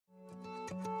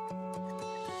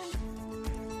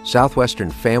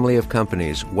Southwestern Family of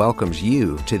Companies welcomes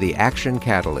you to the Action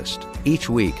Catalyst. Each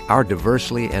week, our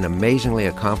diversely and amazingly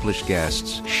accomplished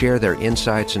guests share their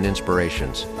insights and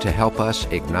inspirations to help us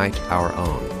ignite our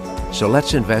own. So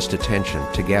let's invest attention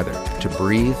together to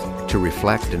breathe, to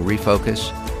reflect and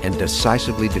refocus, and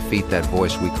decisively defeat that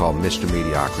voice we call Mr.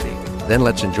 Mediocrity. Then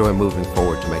let's enjoy moving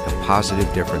forward to make a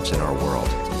positive difference in our world.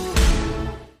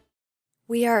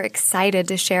 We are excited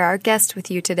to share our guest with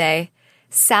you today.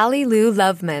 Sally Lou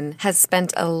Loveman has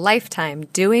spent a lifetime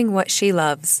doing what she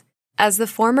loves. As the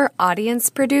former audience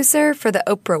producer for the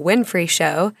Oprah Winfrey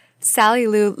Show, Sally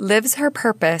Lou lives her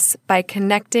purpose by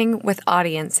connecting with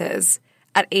audiences.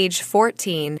 At age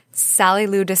 14, Sally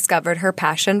Lou discovered her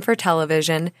passion for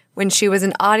television when she was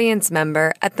an audience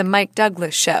member at the Mike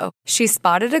Douglas Show. She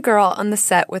spotted a girl on the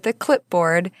set with a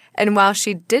clipboard, and while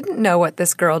she didn't know what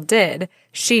this girl did,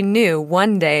 she knew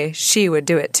one day she would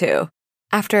do it too.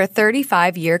 After a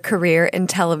 35-year career in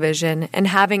television and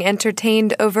having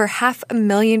entertained over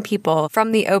 500,000 people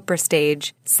from the Oprah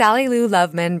stage, Sally Lou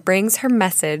Loveman brings her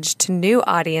message to new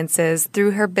audiences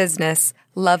through her business,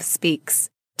 Love Speaks.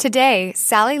 Today,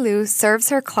 Sally Lou serves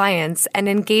her clients and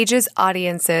engages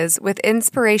audiences with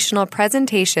inspirational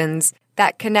presentations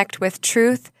that connect with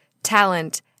truth,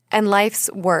 talent, and life's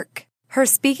work. Her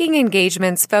speaking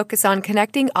engagements focus on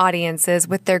connecting audiences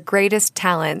with their greatest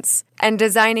talents and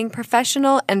designing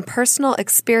professional and personal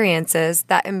experiences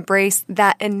that embrace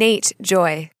that innate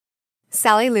joy.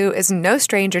 Sally Lou is no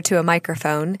stranger to a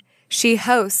microphone. She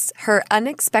hosts her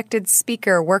Unexpected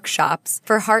Speaker workshops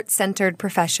for heart-centered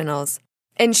professionals,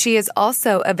 and she is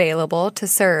also available to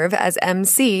serve as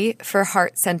MC for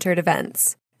heart-centered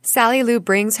events. Sally Lou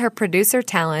brings her producer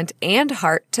talent and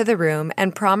heart to the room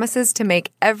and promises to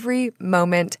make every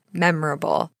moment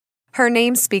memorable. Her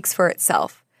name speaks for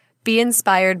itself. Be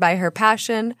inspired by her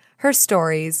passion, her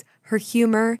stories, her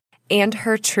humor, and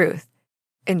her truth.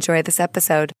 Enjoy this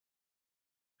episode.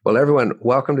 Well, everyone,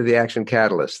 welcome to the Action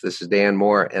Catalyst. This is Dan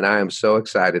Moore, and I am so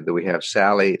excited that we have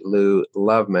Sally Lou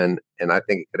Loveman, and I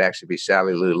think it could actually be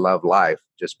Sally Lou Love Life,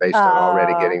 just based on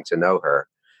already getting to know her.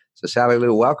 So, Sally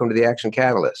Lou, welcome to the Action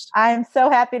Catalyst. I'm so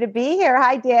happy to be here.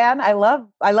 Hi, Dan. I love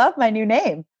my new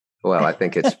name. Well, I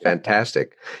think it's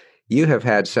fantastic. You have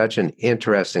had such an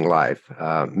interesting life.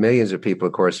 Millions of people,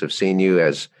 of course, have seen you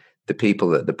as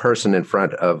the person in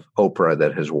front of Oprah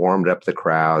that has warmed up the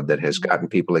crowd, that has gotten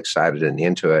people excited and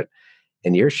into it.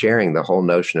 And you're sharing the whole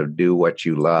notion of do what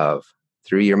you love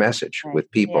through your message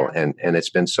with people. Yeah. And it's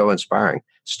been so inspiring.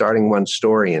 Starting one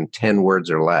story in 10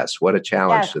 words or less. What a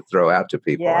challenge to throw out to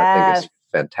people. Yes. I think it's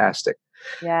fantastic.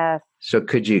 Yes. So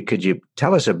could you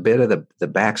tell us a bit of the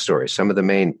backstory, some of the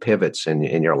main pivots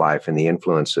in your life and the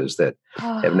influences that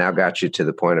have now got you to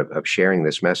the point of sharing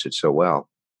this message so well?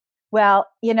 Well,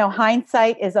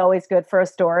 hindsight is always good for a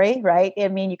story, right? I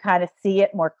mean, you kind of see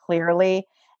it more clearly.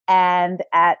 And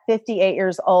at 58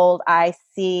 years old, I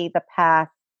see the path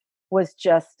was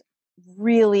just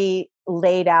really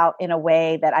laid out in a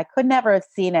way that I could never have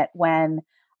seen it when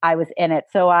I was in it.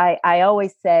 So I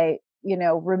always say,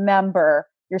 remember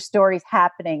your story's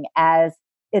happening as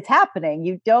it's happening.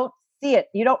 You don't see it.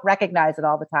 You don't recognize it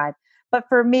all the time. But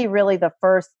for me, really the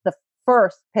first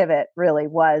pivot really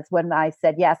was when I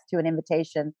said yes to an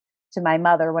invitation to my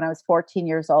mother when I was 14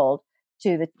 years old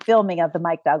to the filming of the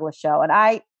Mike Douglas Show. And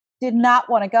I did not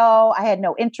want to go. I had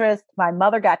no interest. My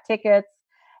mother got tickets.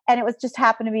 And it was just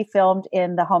happened to be filmed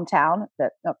in the hometown,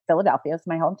 Philadelphia is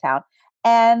my hometown.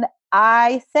 And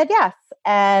I said yes.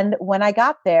 And when I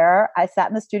got there, I sat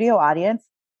in the studio audience.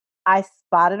 I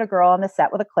spotted a girl on the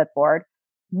set with a clipboard.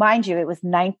 Mind you, it was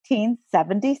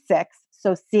 1976.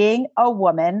 So seeing a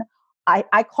woman,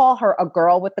 I call her a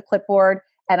girl with the clipboard.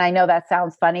 And I know that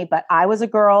sounds funny, but I was a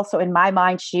girl. So in my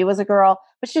mind, she was a girl,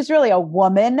 but she's really a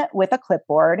woman with a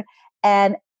clipboard.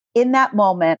 And in that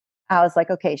moment, I was like,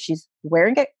 okay, she's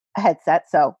wearing a headset,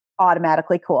 so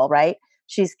automatically cool, right?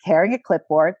 She's carrying a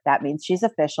clipboard. That means she's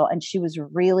official. And she was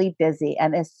really busy.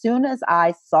 And as soon as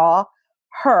I saw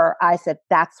her, I said,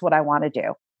 that's what I want to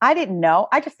do. I didn't know.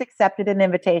 I just accepted an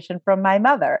invitation from my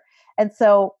mother. And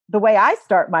so the way I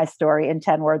start my story in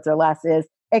 10 words or less is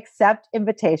accept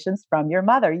invitations from your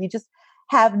mother. You just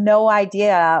have no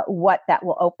idea what that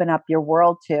will open up your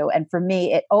world to. And for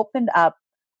me, it opened up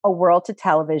a world to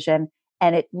television.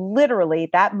 And it literally,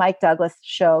 that Mike Douglas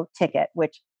Show ticket,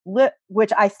 which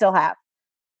I still have,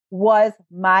 was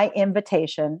my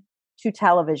invitation to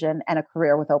television and a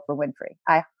career with Oprah Winfrey.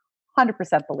 I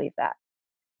 100% believe that.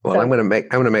 Well, I'm going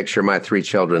to make sure my 3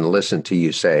 children listen to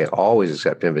you say always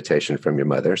accept invitation from your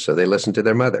mother, so they listen to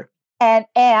their mother. And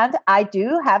I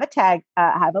do have a tag,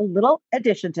 have a little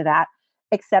addition to that.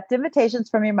 accept invitations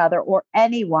from your mother or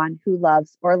anyone who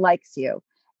loves or likes you.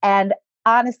 And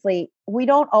honestly, we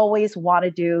don't always want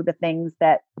to do the things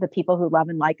that the people who love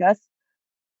and like us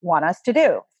want us to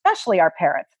do, especially our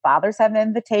parents. Fathers have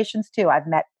invitations too. I've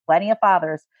met plenty of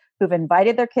fathers who've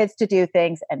invited their kids to do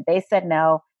things and they said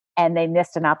no and they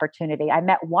missed an opportunity. I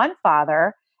met one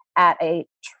father at a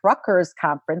truckers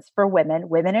conference for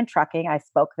women in trucking. I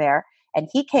spoke there and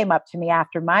he came up to me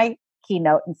after my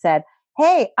keynote and said,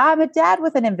 "Hey, I'm a dad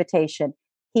with an invitation."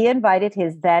 He invited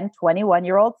his then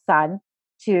 21-year-old son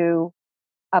to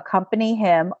accompany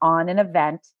him on an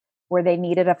event where they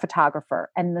needed a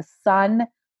photographer. And the son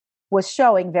was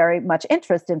showing very much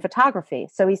interest in photography.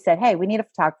 So he said, "Hey, we need a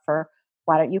photographer.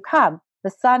 Why don't you come?"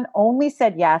 The son only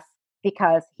said yes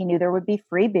because he knew there would be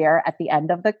free beer at the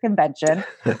end of the convention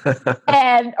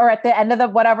or at the end of the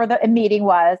whatever the meeting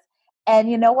was. And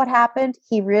you know what happened?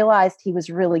 He realized he was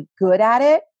really good at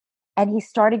it and he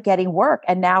started getting work.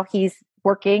 And now he's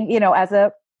working, as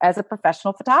a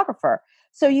professional photographer.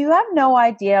 So you have no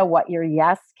idea what your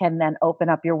yes can then open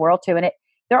up your world to. And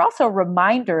they're also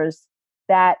reminders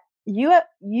that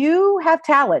you have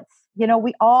talents.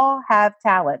 We all have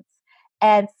talents.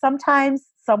 And sometimes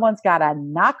someone's got to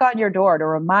knock on your door to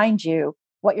remind you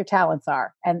what your talents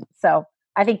are. And so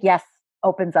I think yes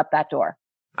opens up that door.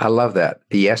 I love that.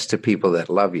 Yes to people that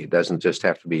love you. It doesn't just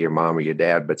have to be your mom or your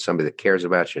dad, but somebody that cares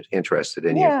about you, interested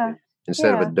in you.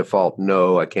 Instead of a default,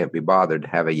 no, I can't be bothered,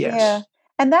 have a yes. Yeah.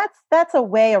 And that's a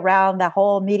way around the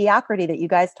whole mediocrity that you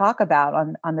guys talk about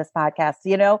on this podcast.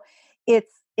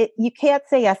 You can't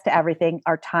say yes to everything.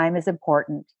 Our time is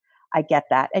important. I get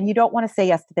that. And you don't want to say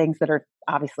yes to things that are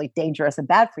obviously dangerous and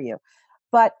bad for you.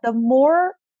 But the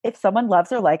more, if someone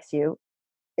loves or likes you,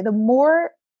 the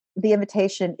more the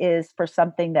invitation is for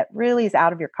something that really is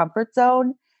out of your comfort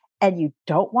zone and you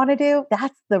don't want to do,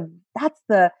 that's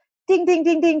the ding, ding,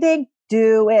 ding, ding, ding.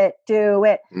 Do it.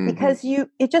 Mm-hmm. Because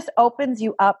it just opens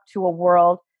you up to a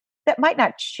world that might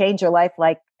not change your life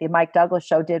like the Mike Douglas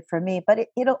show did for me, but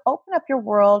it'll open up your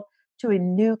world to a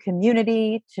new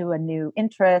community, to a new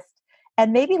interest,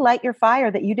 and maybe light your fire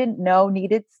that you didn't know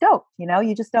needed stoked.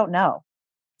 You just don't know.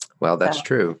 Well, that's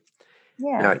true.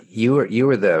 Yeah. Now, you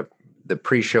were the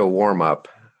pre-show warm-up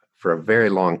for a very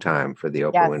long time for the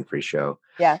Oprah Winfrey Show.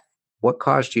 Yes. What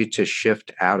caused you to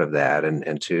shift out of that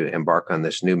and to embark on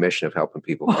this new mission of helping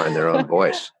people find their own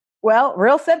voice? Well,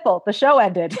 real simple. The show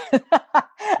ended.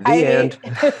 End.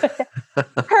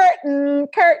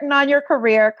 Curtain on your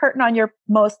career, curtain on your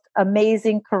most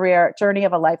amazing career journey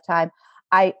of a lifetime.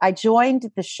 I joined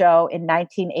the show in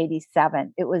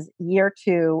 1987. It was year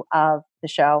 2 of the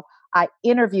show. I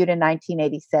interviewed in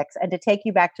 1986. And to take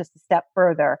you back just a step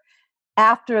further,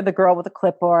 after The Girl with the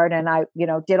Clipboard, and I,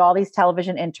 did all these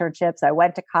television internships. I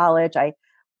went to college. I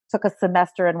took a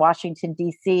semester in Washington,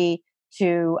 D.C.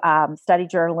 to study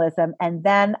journalism. And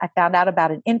then I found out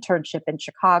about an internship in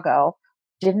Chicago.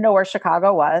 Didn't know where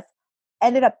Chicago was.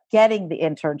 Ended up getting the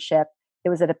internship. It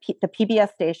was at the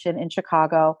PBS station in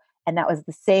Chicago. And that was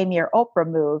the same year Oprah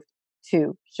moved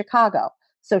to Chicago.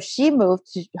 So she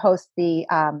moved to host the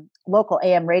local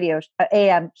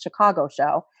AM Chicago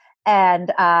show.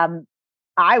 And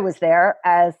I was there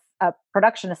as a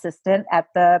production assistant at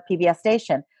the PBS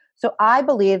station. So I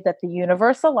believe that the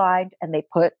universe aligned and they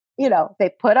put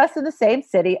us in the same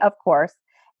city, of course.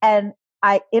 And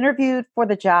I interviewed for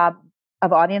the job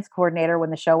of audience coordinator when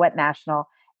the show went national.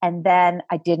 And then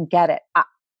I didn't get it. I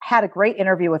had a great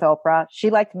interview with Oprah. She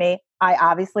liked me. I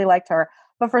obviously liked her.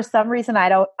 But for some reason,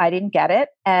 I didn't get it.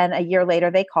 And a year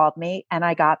later, they called me and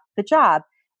I got the job.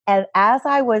 And as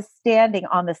I was standing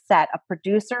on the set, a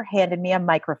producer handed me a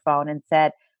microphone and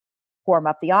said, "Warm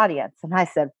up the audience." And I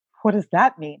said, "What does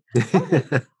that mean?"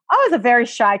 I was a very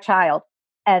shy child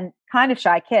and kind of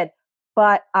shy kid,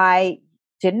 but I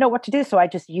didn't know what to do. So I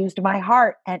just used my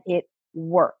heart and it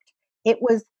worked.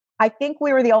 I think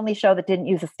we were the only show that didn't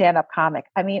use a stand-up comic.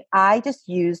 I mean, I just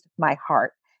used my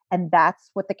heart. And that's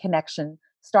what the connection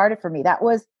started for me. That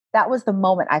was the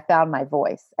moment I found my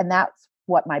voice. And that's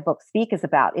what my book Speak is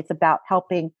about. It's about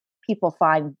helping people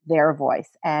find their voice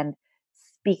and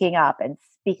speaking up and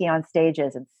speaking on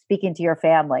stages and speaking to your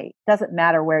family. Doesn't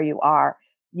matter where you are.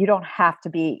 You don't have to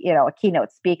be, a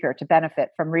keynote speaker to benefit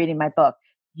from reading my book.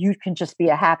 You can just be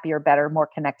a happier, better, more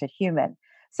connected human.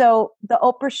 So the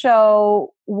Oprah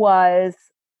show was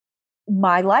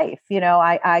my life.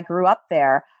 I grew up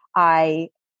there. I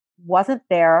wasn't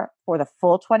there for the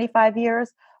full 25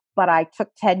 years, but I took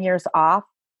 10 years off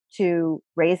to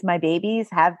raise my babies,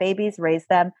 have babies, raise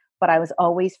them, but I was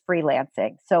always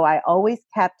freelancing. So I always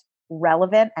kept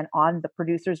relevant and on the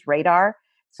producer's radar.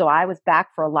 So I was back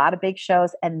for a lot of big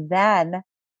shows. And then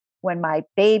when my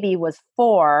baby was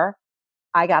 4,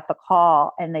 I got the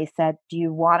call and they said, "Do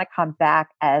you want to come back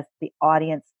as the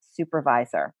audience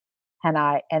supervisor?"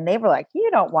 And they were like, "You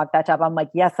don't want that job." I'm like,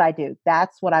 "Yes, I do.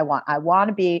 That's what I want. I want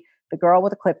to be the girl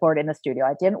with a clipboard in the studio.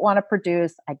 I didn't want to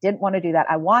produce. I didn't want to do that.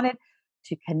 I wanted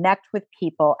to connect with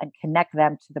people and connect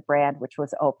them to the brand, which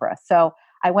was Oprah." So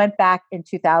I went back in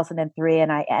 2003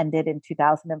 and I ended in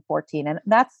 2014. And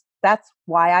that's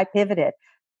why I pivoted.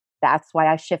 That's why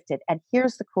I shifted. And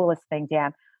here's the coolest thing,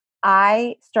 Dan.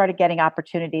 I started getting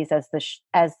opportunities as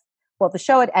the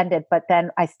show had ended, but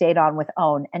then I stayed on with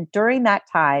OWN. And during that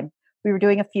time, we were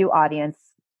doing a few audience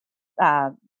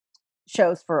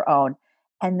shows for OWN.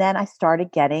 And then I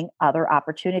started getting other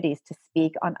opportunities to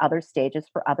speak on other stages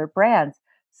for other brands.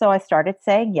 So I started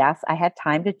saying yes, I had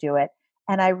time to do it.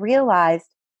 And I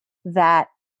realized that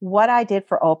what I did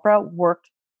for Oprah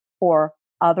worked for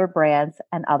other brands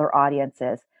and other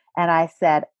audiences. And I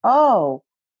said, oh,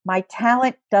 my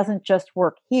talent doesn't just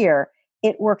work here,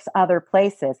 it works other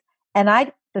places. And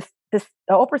the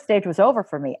Oprah stage was over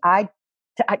for me. I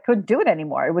couldn't do it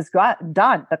anymore. It was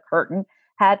done. The curtain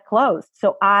had closed.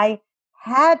 So I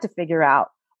had to figure out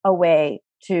a way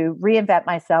to reinvent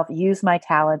myself, use my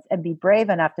talents, and be brave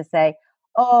enough to say,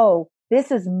 oh,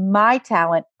 this is my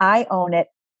talent. I own it,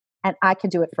 and I can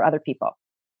do it for other people.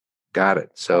 Got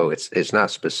it. So it's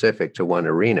not specific to one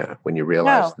arena when you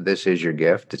realize this is your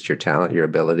gift, it's your talent, your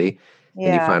ability,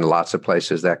 and you find lots of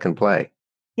places that can play.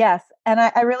 Yes. And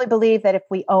I really believe that if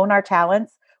we own our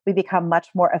talents, we become much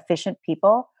more efficient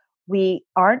people. We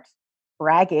aren't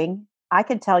bragging. I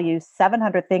can tell you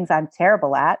 700 things I'm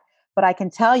terrible at, but I can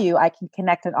tell you I can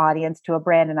connect an audience to a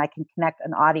brand and I can connect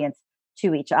an audience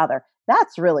to each other.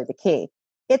 That's really the key.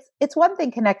 It's one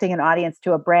thing connecting an audience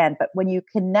to a brand, but when you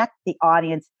connect the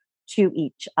audience to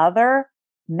each other,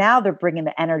 now they're bringing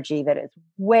the energy that is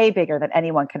way bigger than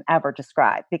anyone can ever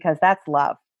describe, because that's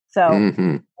love. So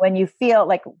when you feel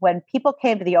like when people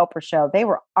came to the Oprah show, they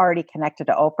were already connected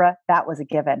to Oprah. That was a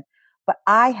given. But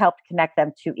I helped connect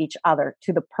them to each other,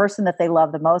 to the person that they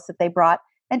love the most that they brought,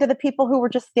 and to the people who were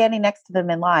just standing next to them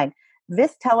in line.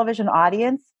 This television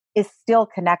audience is still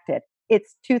connected.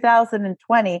 It's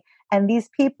 2020, and these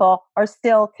people are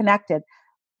still connected.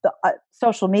 The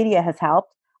social media has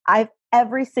helped.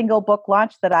 Every single book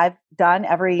launch that I've done,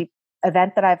 every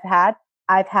event that I've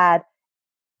had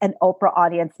an Oprah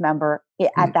audience member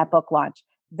at that book launch.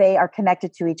 They are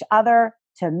connected to each other,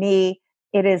 to me.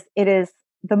 It is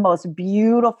the most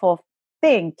beautiful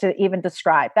thing to even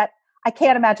describe. That I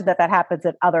can't imagine that happens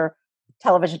at other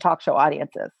television talk show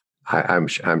audiences. I'm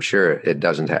sure it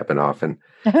doesn't happen often.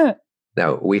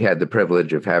 Now, we had the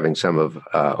privilege of having some of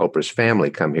Oprah's family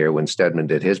come here when Stedman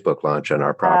did his book launch on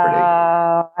our property.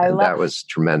 That was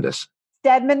tremendous.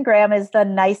 Stedman Graham is the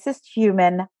nicest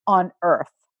human on earth.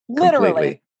 Literally.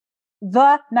 Completely.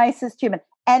 The nicest human.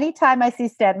 Anytime I see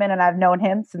Stedman, and I've known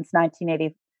him since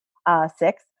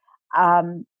 1986,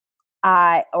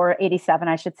 or 87,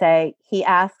 I should say, he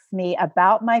asks me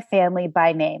about my family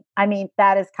by name. I mean,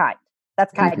 that is kind.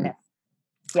 That's kindness.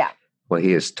 Yeah. Well,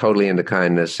 he is totally into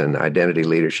kindness and identity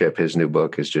leadership. His new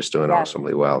book is just doing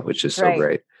awesomely well, which is so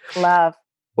great. Love.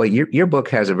 Well, your book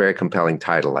has a very compelling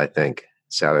title, I think,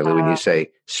 Sally Lou, when you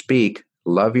say, speak,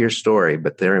 love your story,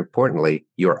 but very importantly,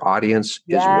 your audience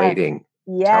is waiting.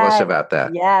 Yes. Tell us about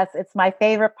that. Yes, it's my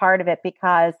favorite part of it,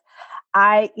 because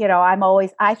I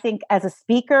think as a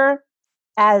speaker,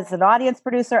 as an audience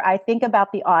producer, I think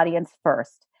about the audience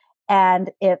first. And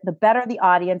the better the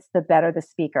audience, the better the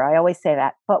speaker. I always say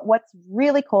that. But what's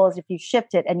really cool is if you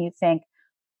shift it and you think,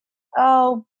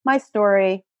 oh, my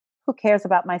story, who cares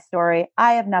about my story?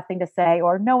 I have nothing to say,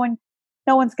 or no one's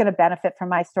going to benefit from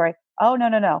my story. Oh,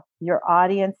 no. Your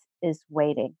audience is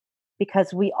waiting,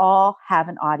 because we all have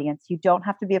an audience. You don't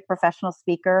have to be a professional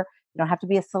speaker. You don't have to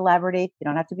be a celebrity. You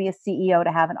don't have to be a CEO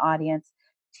to have an audience.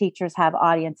 Teachers have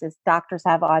audiences. Doctors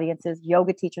have audiences.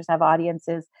 Yoga teachers have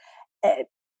audiences.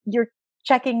 You're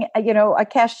checking, a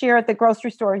cashier at the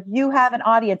grocery store. You have an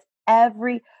audience.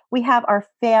 We have our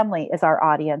family as our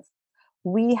audience.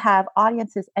 We have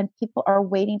audiences, and people are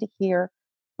waiting to hear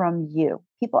from you.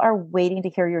 People are waiting to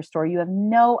hear your story. You have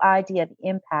no idea the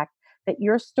impact that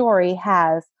your story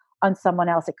has on someone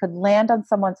else. It could land on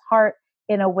someone's heart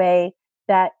in a way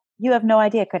that you have no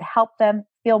idea. It could help them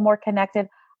feel more connected.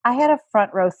 I had a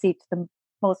front row seat to the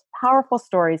most powerful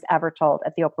stories ever told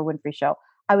at the Oprah Winfrey Show.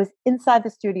 I was inside the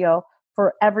studio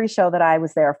for every show that I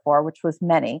was there for, which was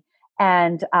many.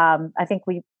 And I think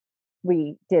we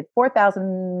did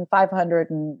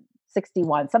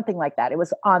 4,561, something like that. It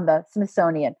was on the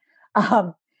Smithsonian.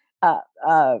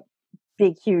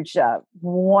 Big, huge,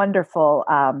 wonderful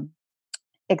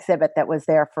exhibit that was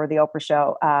there for the Oprah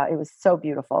show. It was so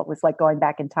beautiful. It was like going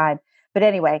back in time. But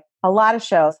anyway, a lot of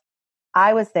shows.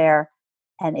 I was there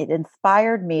and it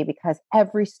inspired me because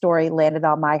every story landed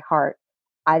on my heart.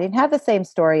 I didn't have the same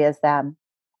story as them,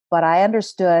 but I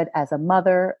understood as a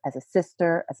mother, as a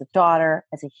sister, as a daughter,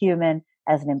 as a human,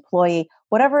 as an employee,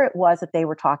 whatever it was that they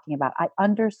were talking about, I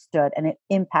understood and it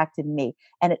impacted me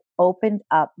and it opened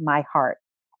up my heart.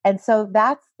 And so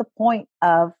that's the point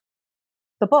of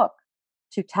the book,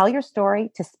 to tell your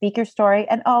story, to speak your story.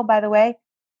 And oh, by the way,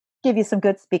 give you some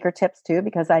good speaker tips too,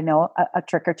 because I know a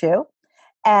trick or two,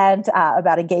 and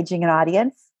about engaging an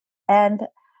audience, and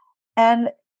and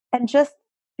just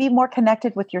be more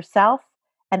connected with yourself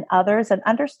and others, and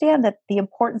understand that the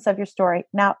importance of your story.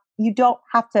 Now, you don't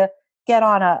have to get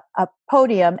on a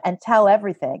podium and tell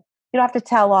everything. You don't have to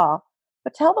tell all,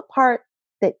 but tell the part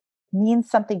that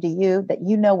means something to you that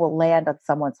you know will land on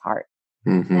someone's heart.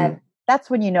 Mm-hmm. And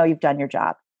that's when you know you've done your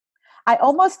job. I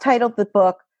almost titled the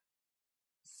book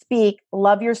Speak,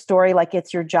 Love Your Story Like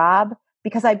It's Your Job,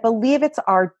 because I believe it's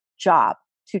our job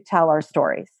to tell our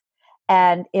stories.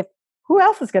 And if who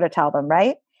else is going to tell them,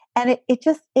 right? And it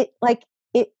just the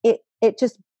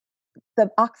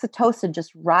oxytocin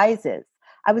just rises.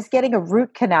 I was getting a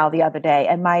root canal the other day,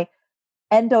 and my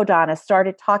endodontist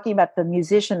started talking about the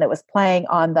musician that was playing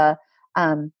on the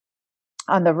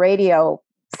radio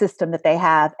system that they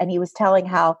have, and he was telling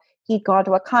how he'd gone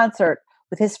to a concert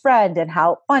with his friend and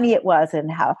how funny it was,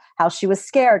 and how she was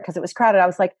scared because it was crowded. I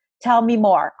was like, tell me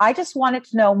more. I just wanted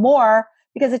to know more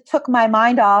because it took my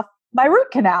mind off my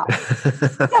root canal.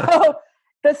 So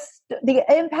the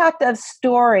impact of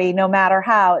story, no matter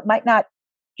how, it might not,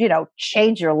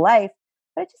 change your life,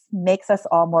 but it just makes us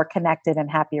all more connected and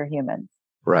happier humans.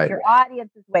 Right. Your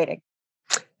audience is waiting.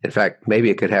 In fact, maybe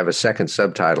it could have a second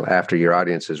subtitle after your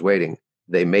audience is waiting.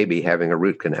 They may be having a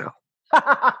root canal.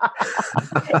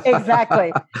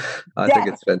 Exactly. I think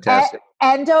it's fantastic.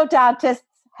 Endodontists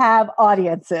have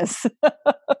audiences.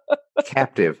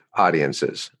 Captive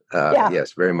audiences.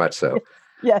 Yes, very much so.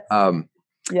 Yes.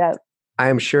 Yes. I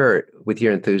am sure with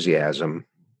your enthusiasm,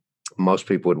 most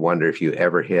people would wonder if you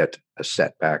ever hit a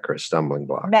setback or a stumbling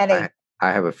block. Many.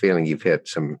 I have a feeling you've hit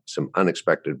some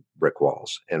unexpected brick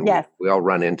walls, and yes. we all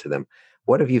run into them.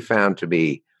 What have you found to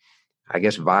be, I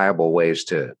guess, viable ways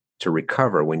to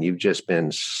recover when you've just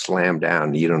been slammed down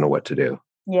and you don't know what to do?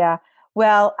 Yeah.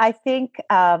 Well, I think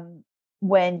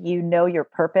when you know your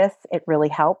purpose, it really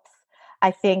helps.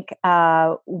 I think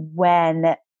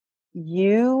when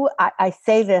I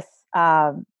say this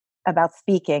about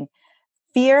speaking,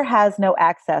 fear has no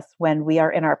access when we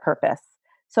are in our purpose.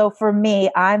 So for me,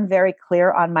 I'm very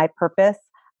clear on my purpose.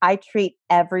 I treat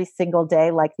every single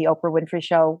day like the Oprah Winfrey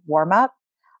Show warm up.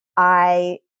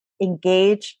 I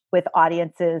engage with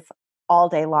audiences all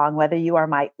day long, whether you are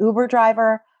my Uber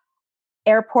driver,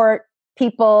 airport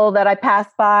people that I pass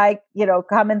by,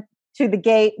 coming to the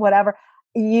gate, whatever.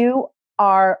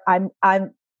 I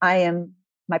am,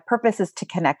 my purpose is to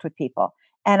connect with people.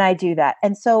 And I do that.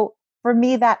 And so for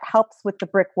me, that helps with the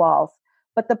brick walls,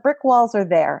 but the brick walls are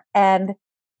there. And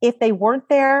if they weren't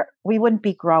there, we wouldn't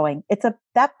be growing.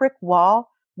 That brick wall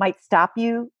might stop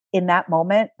you in that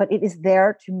moment, but it is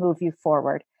there to move you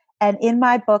forward. And in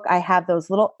my book, I have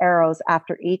those little arrows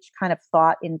after each kind of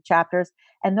thought in chapters.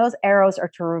 And those arrows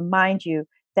are to remind you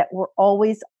that we're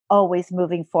always, always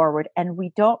moving forward. And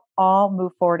we don't all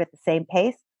move forward at the same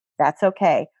pace. That's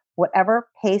okay. Whatever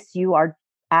pace you are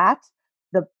at,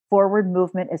 the forward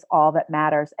movement is all that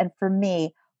matters. And for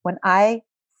me, when I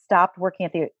stopped working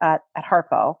at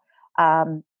Harpo,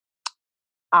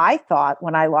 I thought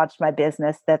when I launched my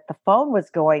business that the phone was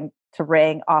going to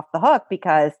ring off the hook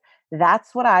because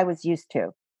that's what I was used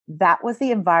to. That was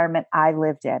the environment I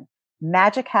lived in.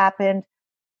 Magic happened.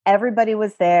 Everybody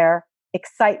was there.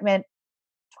 Excitement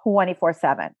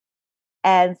 24/7.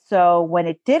 And so when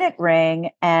it didn't ring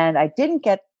and I didn't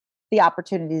get the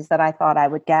opportunities that I thought I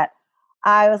would get,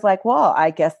 I was like, well,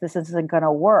 I guess this isn't going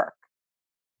to work.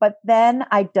 But then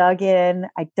I dug in,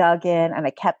 and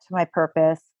I kept to my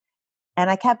purpose and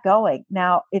I kept going.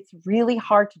 Now, it's really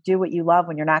hard to do what you love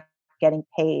when you're not getting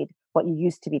paid what you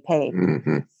used to be paid.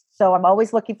 Mm-hmm. So I'm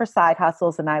always looking for side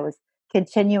hustles, and I was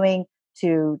continuing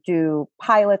to do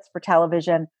pilots for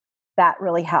television. That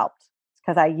really helped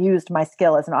because I used my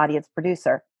skill as an audience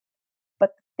producer.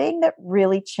 But the thing that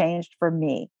really changed for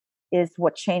me is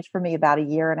what changed for me about a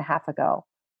year and a half ago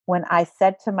when I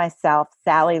said to myself,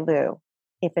 Sally Lou,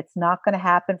 if it's not going to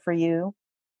happen for you,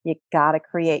 you got to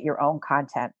create your own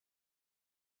content.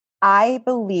 I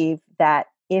believe that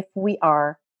if we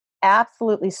are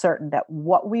absolutely certain that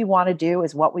what we want to do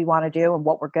is what we want to do and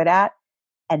what we're good at,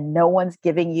 and no one's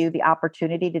giving you the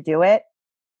opportunity to do it,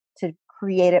 to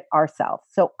create it ourselves.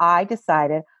 So I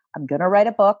decided I'm going to write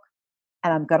a book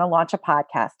and I'm going to launch a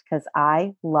podcast because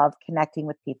I love connecting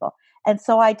with people. And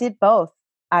so I did both.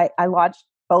 I launched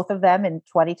both of them in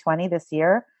 2020 this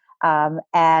year.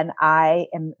 And I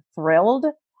am thrilled.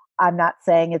 I'm not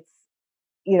saying it's,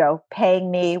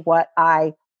 paying me what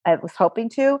I was hoping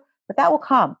to, but that will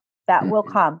come. That will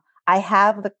come. I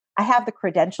have the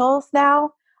credentials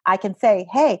now. I can say,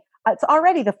 hey, it's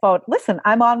already the phone. Listen,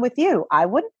 I'm on with you.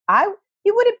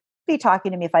 You wouldn't be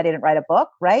talking to me if I didn't write a book,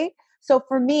 right? So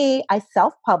for me, I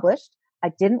self-published.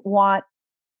 I didn't want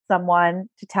someone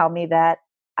to tell me that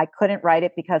I couldn't write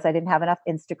it because I didn't have enough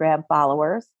Instagram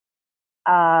followers.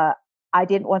 I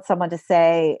didn't want someone to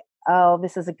say, oh,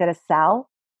 this isn't going to sell.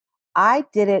 I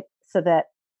did it so that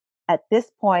at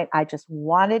this point, I just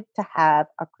wanted to have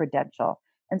a credential.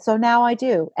 And so now I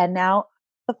do. And now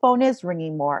the phone is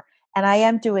ringing more. And I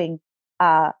am doing,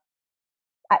 the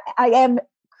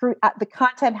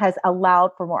content has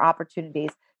allowed for more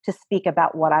opportunities to speak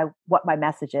about what my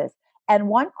message is. And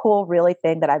one cool really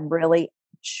thing that I'm really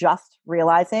just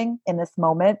realizing in this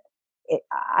moment,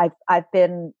 I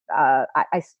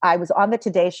was on the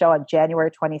Today Show on January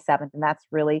 27th, and that's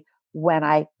really when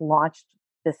I launched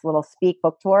this little speak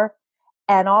book tour.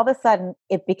 And all of a sudden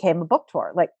it became a book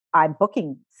tour. Like I'm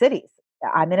booking cities.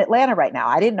 I'm in Atlanta right now.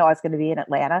 I didn't know I was going to be in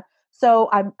Atlanta. So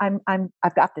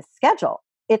I've got this schedule.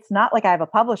 It's not like I have a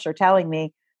publisher telling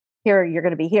me, here, you're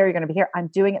going to be here, you're going to be here. I'm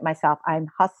doing it myself. I'm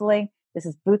hustling. This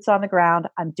is boots on the ground.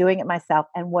 I'm doing it myself.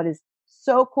 And what is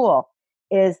so cool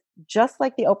is just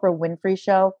like the Oprah Winfrey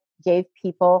Show gave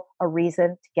people a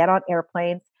reason to get on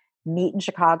airplanes, meet in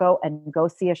Chicago and go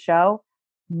see a show.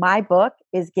 My book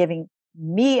is giving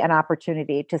me an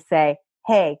opportunity to say,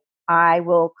 hey, I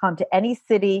will come to any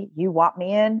city you want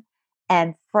me in.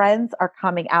 And friends are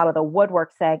coming out of the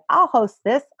woodwork saying, I'll host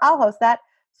this, I'll host that.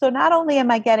 So not only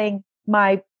am I getting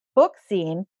my book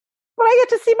seen, but I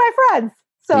get to see my friends.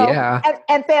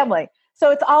 And family.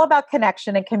 So it's all about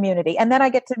connection and community. And then I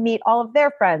get to meet all of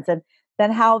their friends and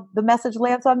then how the message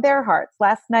lands on their hearts.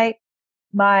 Last night,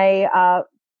 my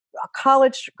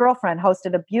college girlfriend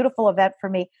hosted a beautiful event for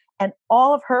me, and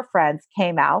all of her friends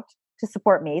came out to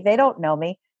support me. They don't know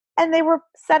me, and they were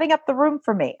setting up the room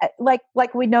for me, like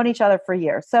we'd known each other for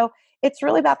years. So it's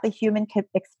really about the human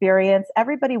experience.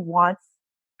 Everybody wants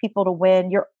people to win.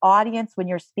 Your audience, when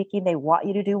you're speaking, they want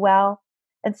you to do well.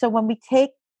 And so when we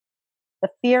take the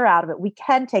fear out of it, we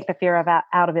can take the fear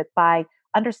out of it by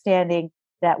understanding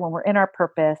that when we're in our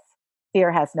purpose,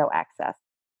 fear has no access.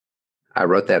 I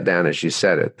wrote that down as you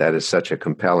said it. That is such a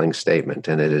compelling statement,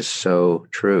 and it is so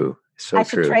true. So I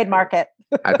should trademark it.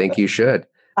 I think you should.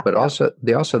 But also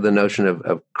the notion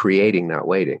of creating, not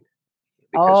waiting.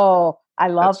 Oh, I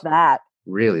love that.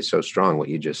 Really so strong what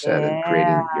you just said, and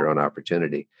creating your own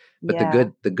opportunity. But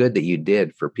the good that you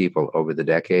did for people over the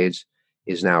decades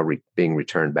is now being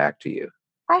returned back to you.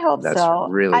 I hope That's so.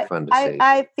 really fun to see.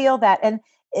 I feel that. And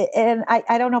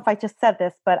I don't know if I just said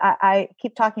this, but I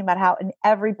keep talking about how in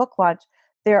every book launch,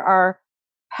 there are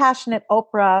passionate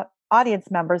Oprah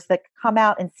audience members that come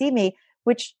out and see me,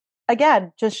 which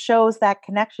again, just shows that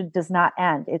connection does not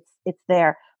end. It's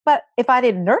there. But if I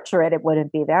didn't nurture it, it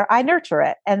wouldn't be there. I nurture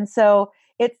it. And so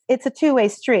it's a two-way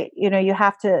street. You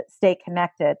have to stay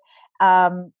connected.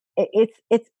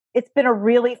 It's been a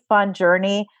really fun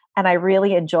journey and I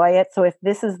really enjoy it. So if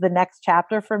this is the next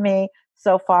chapter for me,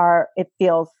 so far it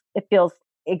feels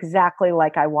exactly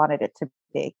like I wanted it to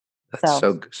be. That's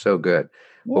so good.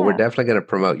 Yeah. Well, we're definitely going to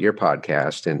promote your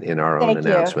podcast in our own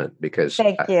announcement because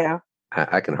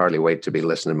I can hardly wait to be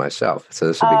listening myself. So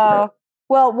this will be great.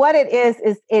 Well, what it is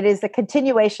it is a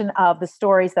continuation of the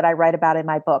stories that I write about in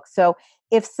my book. So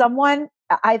if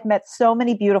I've met so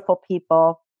many beautiful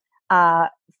people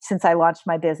since I launched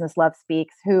my business, Love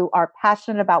Speaks, who are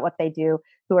passionate about what they do,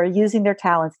 who are using their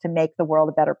talents to make the world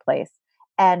a better place.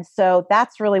 And so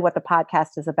that's really what the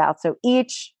podcast is about. So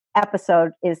each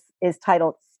episode is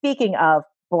titled Speaking of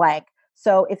Blank.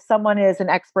 So if someone is an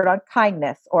expert on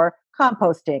kindness or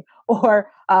composting or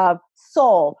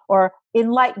soul or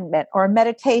enlightenment or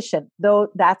meditation, though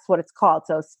that's what it's called.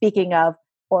 So speaking of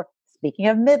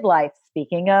midlife,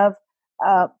 speaking of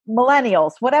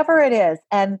millennials, whatever it is.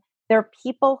 And there are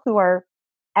people who are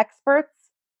experts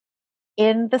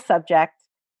in the subject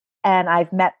and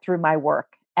I've met through my work.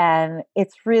 And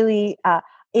it's really,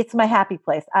 it's my happy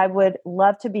place. I would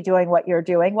love to be doing what you're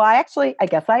doing. Well, I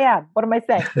guess I am. What am I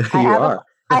saying?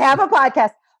 I have a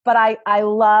podcast, but I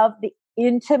love the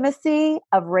intimacy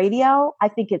of radio. I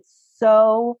think it's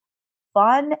so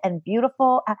fun and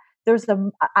beautiful.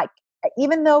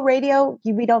 Even though radio,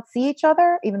 we don't see each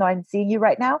other, even though I'm seeing you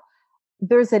right now,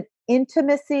 there's an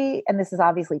intimacy, and this is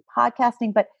obviously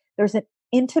podcasting, but there's an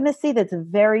intimacy that's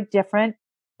very different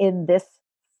in this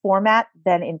format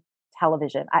than in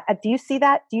television. Do you see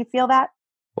that? Do you feel that?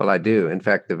 Well, I do. In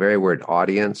fact, the very word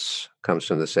audience comes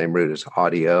from the same root as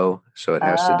audio, so it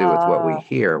has to do with what we Oh,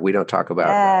 hear. yes. We don't talk about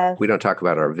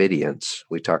our vidience.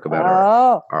 We talk about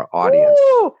Oh, our audience.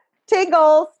 woo!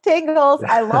 Tingles, tingles.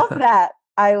 I love that.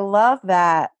 I love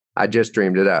that. I just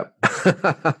dreamed it up,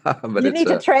 but You need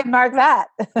to trademark that.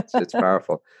 it's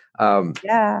powerful.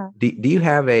 Yeah. Do you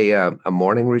have a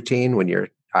morning routine when your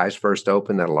eyes first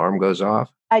open, that alarm goes off?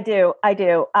 I do. I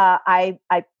do. I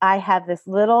have this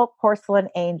little porcelain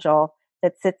angel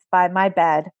that sits by my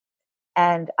bed,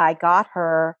 and I got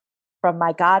her from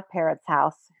my godparents'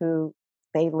 house, who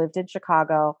they lived in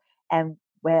Chicago. And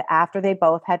after they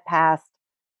both had passed,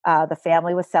 the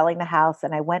family was selling the house,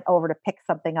 and I went over to pick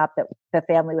something up that the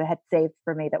family had saved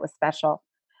for me that was special.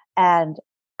 And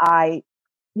I,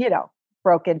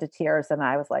 broke into tears, and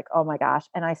I was like, oh my gosh.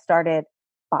 And I started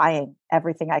buying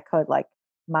everything I could, like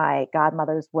my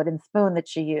godmother's wooden spoon that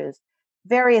she used,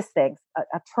 various things,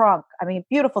 a trunk. I mean,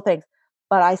 beautiful things.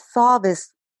 But I saw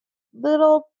this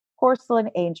little porcelain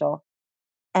angel,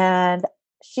 and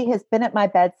she has been at my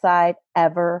bedside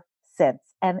ever since.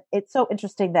 And it's so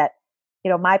interesting that,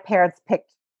 my parents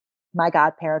picked my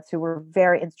godparents, who were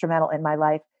very instrumental in my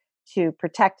life, to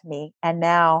protect me. And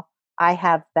now I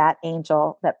have that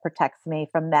angel that protects me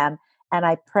from them. And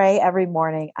I pray every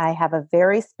morning. I have a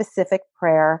very specific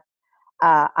prayer.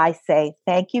 I say,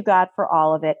 thank you, God, for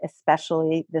all of it,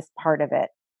 especially this part of it.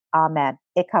 Amen.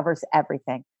 It covers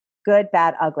everything, good,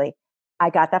 bad, ugly. I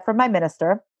got that from my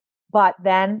minister, but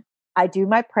then I do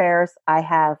my prayers. I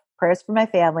have prayers for my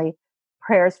family,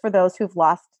 prayers for those who've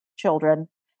lost children,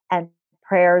 and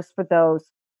prayers for those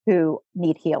who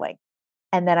need healing.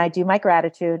 And then I do my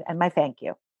gratitude and my thank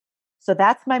you. So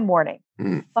that's my morning.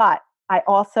 But I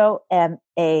also am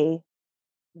a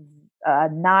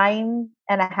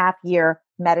 9.5-year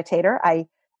meditator.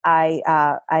 I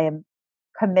am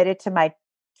committed to my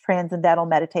transcendental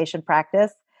meditation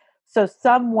practice. So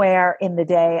somewhere in the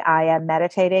day I am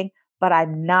meditating, but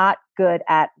I'm not good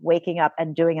at waking up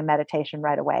and doing a meditation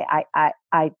right away. I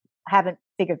haven't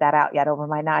figured that out yet over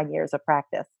my 9 years of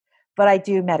practice, but I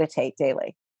do meditate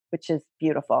daily, which is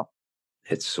beautiful.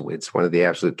 It's one of the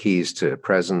absolute keys to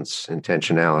presence,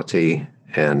 intentionality,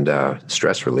 and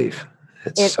stress relief.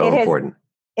 It's so important.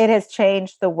 It has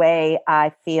changed the way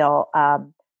I feel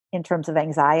in terms of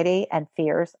anxiety and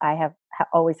fears. I have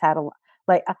always had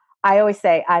I always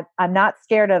say, I'm not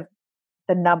scared of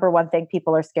the number one thing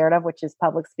people are scared of, which is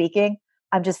public speaking.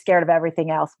 I'm just scared of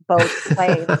everything else: boats,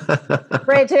 planes,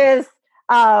 bridges,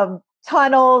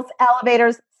 tunnels,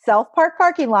 elevators, self-park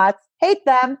parking lots. Hate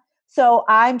them. So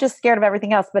I'm just scared of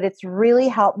everything else. But it's really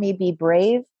helped me be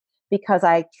brave because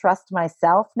I trust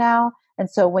myself now. And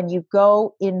so when you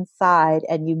go inside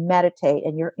and you meditate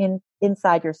and you're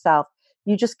inside yourself,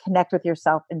 you just connect with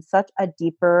yourself in such a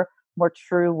deeper, more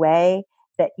true way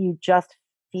that you just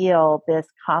feel this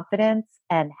confidence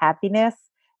and happiness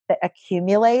that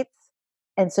accumulates.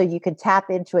 And so you can tap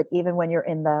into it even when you're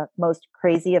in the most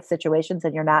crazy of situations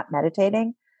and you're not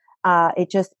meditating.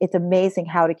 It's amazing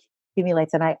how it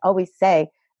accumulates. And I always say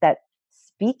that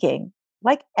speaking,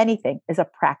 like anything, is a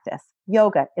practice.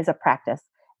 Yoga is a practice.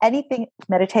 Anything,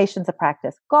 meditation's a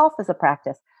practice. Golf is a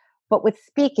practice. But with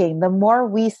speaking, the more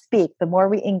we speak, the more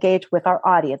we engage with our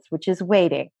audience, which is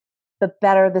waiting, the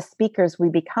better the speakers we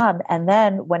become. And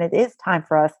then when it is time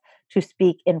for us to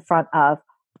speak in front of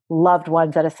loved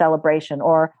ones at a celebration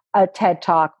or a TED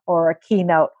Talk or a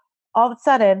keynote, all of a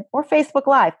sudden, or Facebook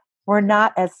Live, we're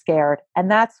not as scared. And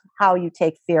that's how you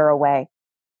take fear away.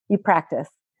 You practice.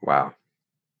 Wow.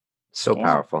 So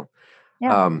powerful.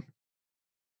 Yeah.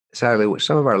 Sadly,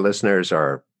 some of our listeners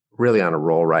are really on a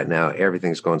roll right now.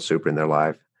 Everything's going super in their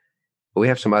life. But we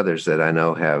have some others that I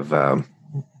know have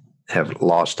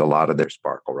lost a lot of their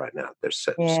sparkle right now. There's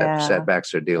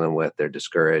setbacks they're dealing with. They're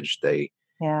discouraged. They've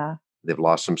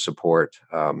lost some support.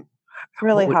 It's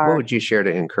really hard. What would you share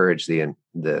to encourage the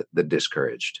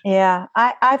discouraged? Yeah,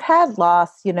 I've had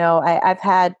loss. I've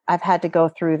had to go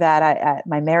through that.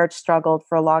 My marriage struggled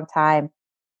for a long time.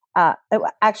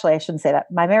 Actually, I shouldn't say that.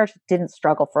 My marriage didn't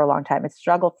struggle for a long time. It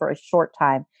struggled for a short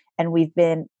time, and we've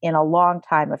been in a long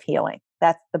time of healing.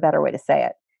 That's the better way to say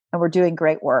it. And we're doing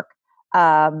great work.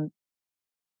 I've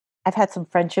had some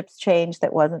friendships change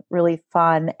that wasn't really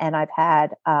fun, and I've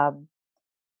had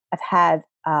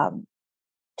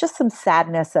just some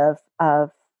sadness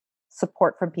of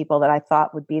support from people that I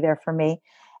thought would be there for me,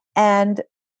 and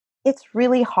it's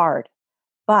really hard.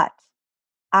 But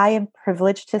I am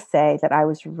privileged to say that I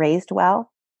was raised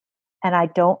well, and I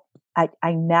don't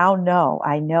I now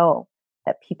know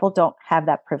that people don't have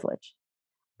that privilege.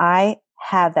 I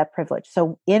have that privilege.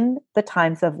 So in the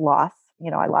times of loss,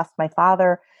 I lost my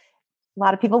father. A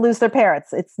lot of people lose their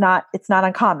parents. It's not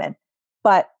uncommon.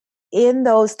 But in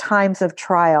those times of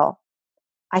trial,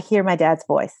 I hear my dad's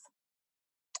voice.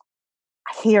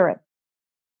 I hear him.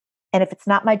 And if it's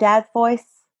not my dad's voice,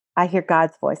 I hear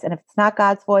God's voice. And if it's not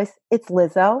God's voice, it's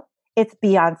Lizzo, it's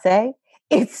Beyonce,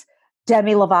 it's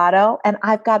Demi Lovato. And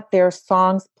I've got their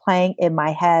songs playing in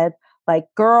my head like,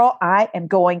 girl, I am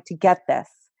going to get this.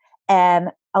 And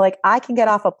like, I can get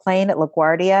off a plane at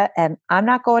LaGuardia and I'm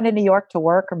not going to New York to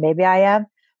work, or maybe I am,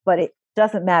 but it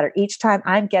doesn't matter. Each time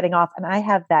I'm getting off and I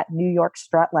have that New York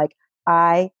strut, like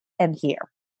I am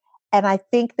here. And I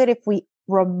think that if we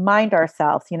remind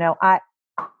ourselves,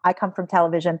 I come from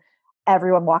television.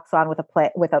 Everyone walks on with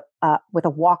a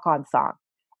walk-on song.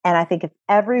 And I think if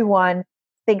everyone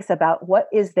thinks about what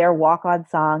is their walk-on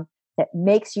song that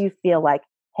makes you feel like,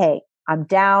 hey, I'm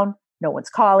down, no one's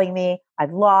calling me,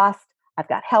 I've lost, I've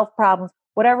got health problems,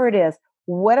 whatever it is,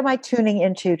 what am I tuning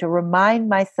into to remind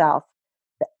myself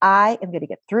that I am going to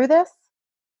get through this?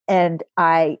 And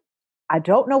I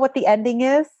don't know what the ending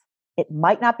is. It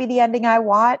might not be the ending I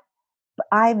want, but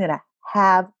I'm going to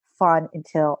have fun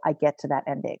until I get to that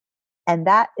ending. And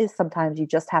that is sometimes you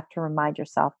just have to remind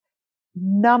yourself.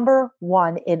 Number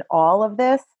one in all of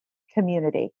this,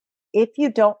 community. If you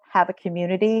don't have a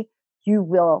community, you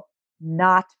will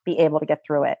not be able to get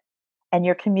through it. And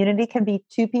your community can be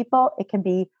 2 people, it can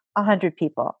be 100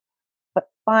 people. But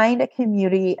find a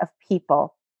community of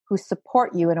people who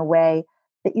support you in a way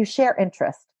that you share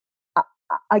interest.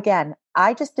 Again,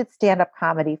 I just did stand-up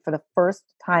comedy for the first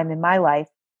time in my life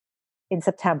in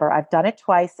September. I've done it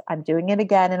twice. I'm doing it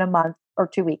again in a month or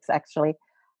 2 weeks, actually.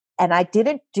 And I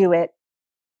didn't do it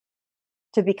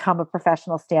to become a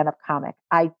professional stand-up comic.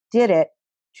 I did it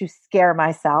to scare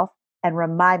myself and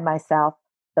remind myself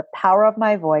the power of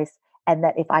my voice, and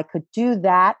that if I could do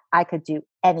that, I could do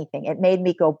anything. It made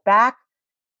me go back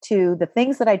to the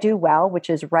things that I do well, which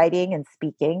is writing and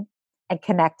speaking and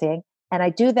connecting. And I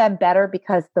do them better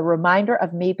because the reminder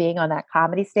of me being on that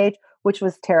comedy stage, which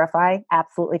was terrifying,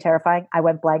 absolutely terrifying. I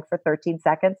went blank for 13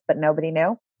 seconds, but nobody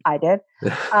knew. I did.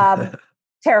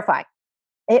 Terrifying.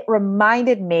 It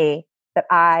reminded me that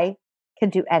I can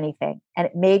do anything. And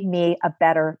it made me a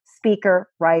better speaker,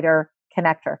 writer,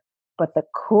 connector. But the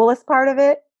coolest part of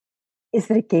it is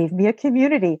that it gave me a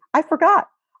community. I forgot.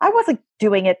 I wasn't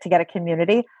doing it to get a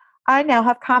community. I now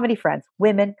have comedy friends,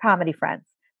 women comedy friends.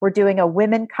 We're doing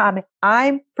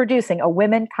I'm producing a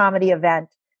women comedy event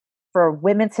for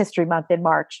Women's History Month in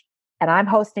March. And I'm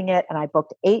hosting it. And I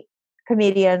booked 8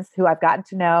 comedians who I've gotten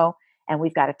to know. And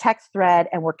we've got a text thread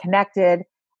and we're connected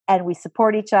and we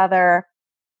support each other.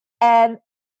 And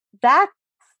that's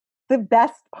the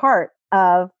best part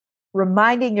of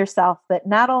reminding yourself that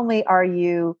not only are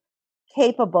you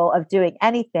capable of doing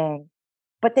anything,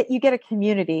 but that you get a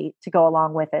community to go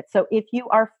along with it. So if you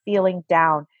are feeling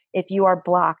down, if you are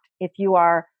blocked, if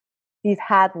you've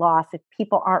had loss, if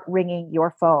people aren't ringing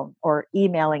your phone or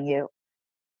emailing you,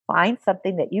 find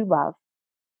something that you love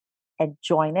and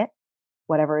join it,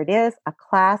 whatever it is, a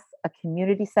class, a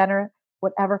community center,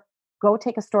 whatever. Go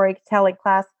take a storytelling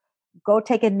class, go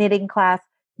take a knitting class,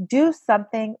 do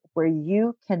something where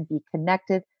you can be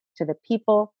connected to the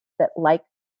people that like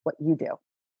what you do.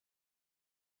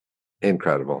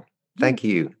 Incredible. Thank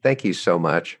you. Thank you so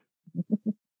much.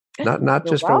 Not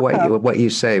just for welcome. what you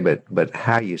say, but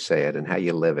how you say it and how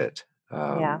you live it.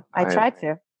 I tried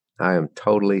to. I am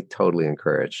totally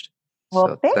encouraged.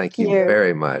 Well, so thank you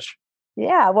very much.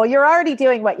 Yeah, well, you're already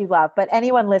doing what you love, but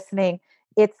anyone listening,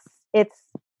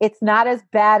 it's not as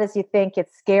bad as you think.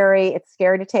 It's scary. It's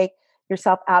scary to take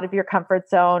yourself out of your comfort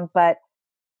zone, but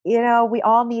we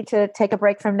all need to take a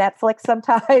break from Netflix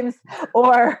sometimes,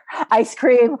 or ice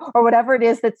cream, or whatever it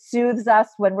is that soothes us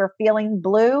when we're feeling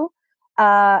blue,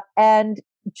 and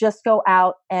just go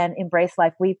out and embrace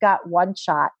life. We've got one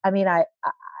shot. I mean,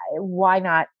 why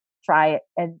not try it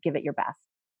and give it your best?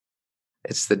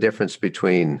 It's the difference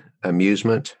between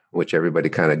amusement, which everybody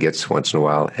kind of gets once in a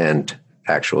while, and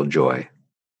actual joy.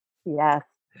 Yes.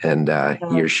 And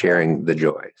you're sharing the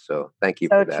joy. So thank you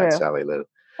for that, true. Sally Lou.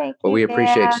 Thank well, you, we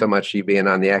appreciate Dan. so much you being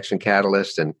on the Action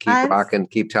Catalyst, and keep rocking,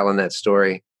 keep telling that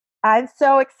story. I'm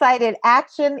so excited.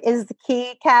 Action is the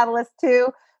key catalyst too,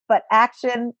 but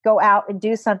action, go out and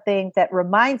do something that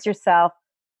reminds yourself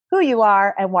who you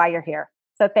are and why you're here.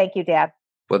 So thank you, Dan.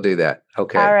 We'll do that.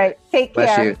 Okay. All right. Take care.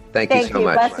 Bless you. Thank you so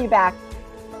much. Bless you back.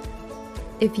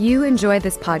 If you enjoy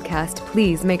this podcast,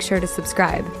 please make sure to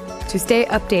subscribe. To stay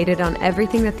updated on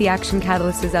everything that the Action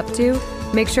Catalyst is up to,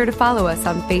 Make sure to follow us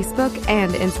on Facebook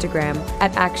and Instagram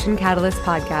at Action Catalyst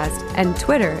Podcast and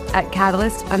Twitter at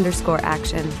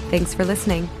Catalyst_Action. Thanks for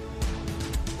listening.